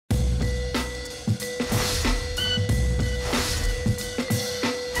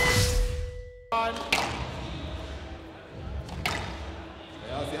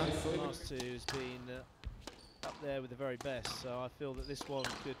with the very best, so I feel that this one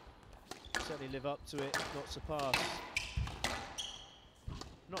could certainly live up to it, if not surpass.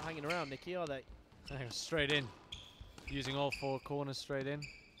 Not hanging around, Nicky, are they? Straight in, using all four corners straight in.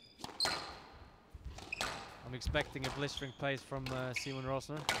 I'm expecting a blistering pace from Simon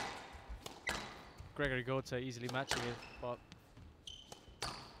Rösner. Gregory Gaultier easily matching it, but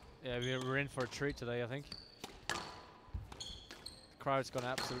yeah, we're in for a treat today, I think. The crowd's gonna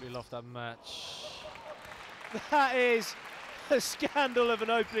absolutely love that match. That is a scandal of an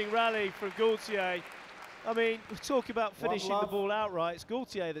opening rally from Gaultier. I mean, we talk about finishing the ball outright. It's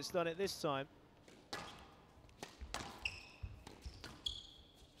Gaultier that's done it this time.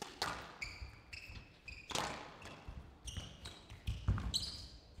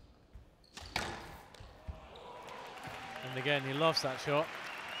 And again, he loves that shot.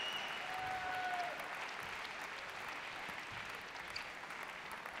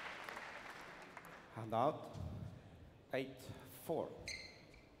 Hand out. 8-4.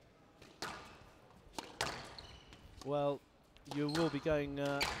 Well, you will be going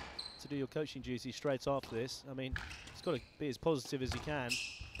to do your coaching duty straight after this. I mean, he's got to be as positive as he can.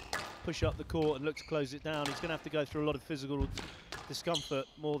 Push up the court and look to close it down. He's going to have to go through a lot of physical discomfort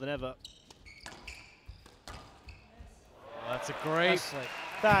more than ever. That's a great...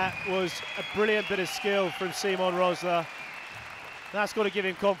 That was a brilliant bit of skill from Simon Rösner. That's got to give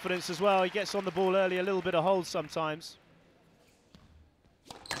him confidence as well. He gets on the ball early, a little bit of hold sometimes.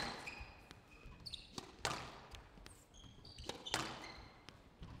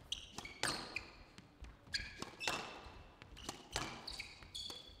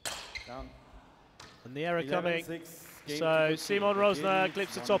 Down. And the error coming. 11-6, So Simon Rösner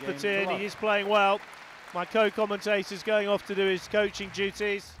clips the top of the tin. He is playing well. My co-commentator's going off to do his coaching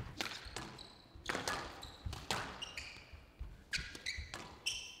duties.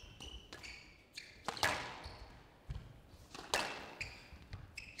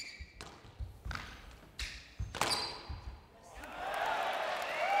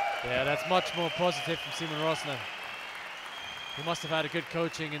 Yeah, that's much more positive from Simon Rösner. He must have had a good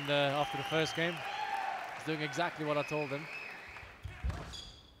coaching after the first game. He's doing exactly what I told him.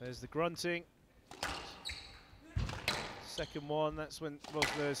 There's the grunting. Second one, that's when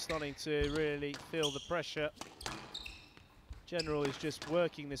Rösner is starting to really feel the pressure. General is just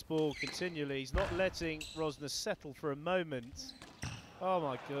working this ball continually. He's not letting Rösner settle for a moment. Oh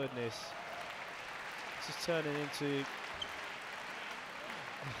my goodness. This is turning into...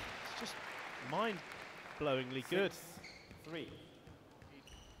 It's just mind-blowingly good. 6-3.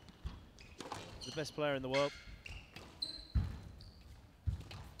 The best player in the world.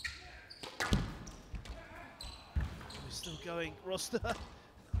 We're still going, Rösner.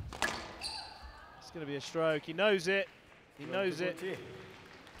 It's going to be a stroke. He knows it. He knows it.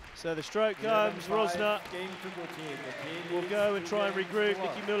 So the stroke comes. Rösner will go and try and regroup.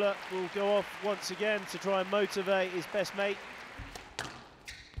 Nicky Müller will go off once again to try and motivate his best mate.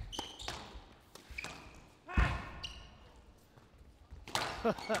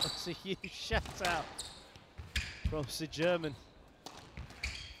 That was a huge shout out from the German.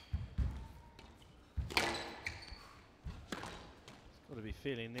 He's got to be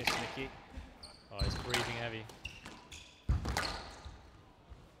feeling this, Nicky. Oh, he's breathing heavy.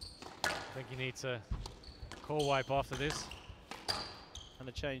 I think he needs a core wipe after this. And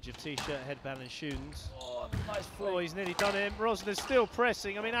a change of t-shirt, headband and shoes. Oh, nice floor. Oh, he's nearly done him. Rösner's still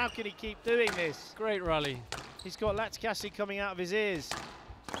pressing. I mean, how can he keep doing this? Great rally. He's got lactic acid coming out of his ears.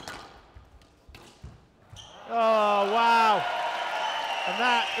 Oh, wow. And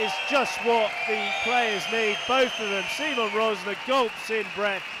that is just what the players need, both of them. Simon Rösner gulps in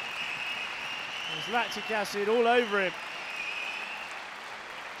breath. There's lactic acid all over him.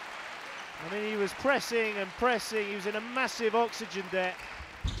 I mean, he was pressing and pressing. He was in a massive oxygen debt.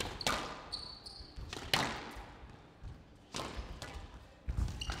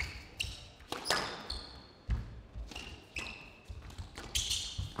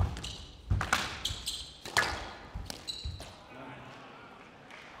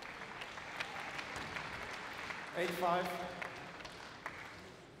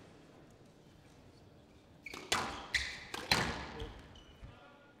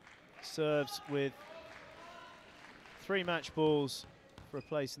 Serves with 3 match balls for a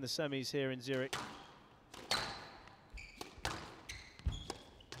place in the semis here in Zurich.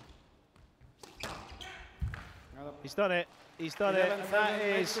 He's done it. He's done it. And that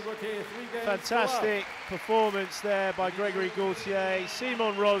is fantastic performance there by Gregory Gaultier.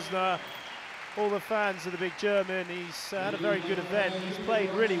 Simon Rösner, all the fans of the big German. He's had a very good event. He's played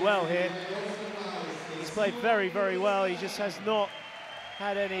really well here. He's played very, very well. He just has not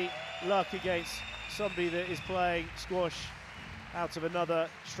had any luck against somebody that is playing squash out of another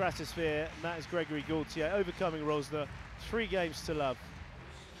stratosphere, and that is Gregory Gaultier, overcoming Rösner. 3 games to love.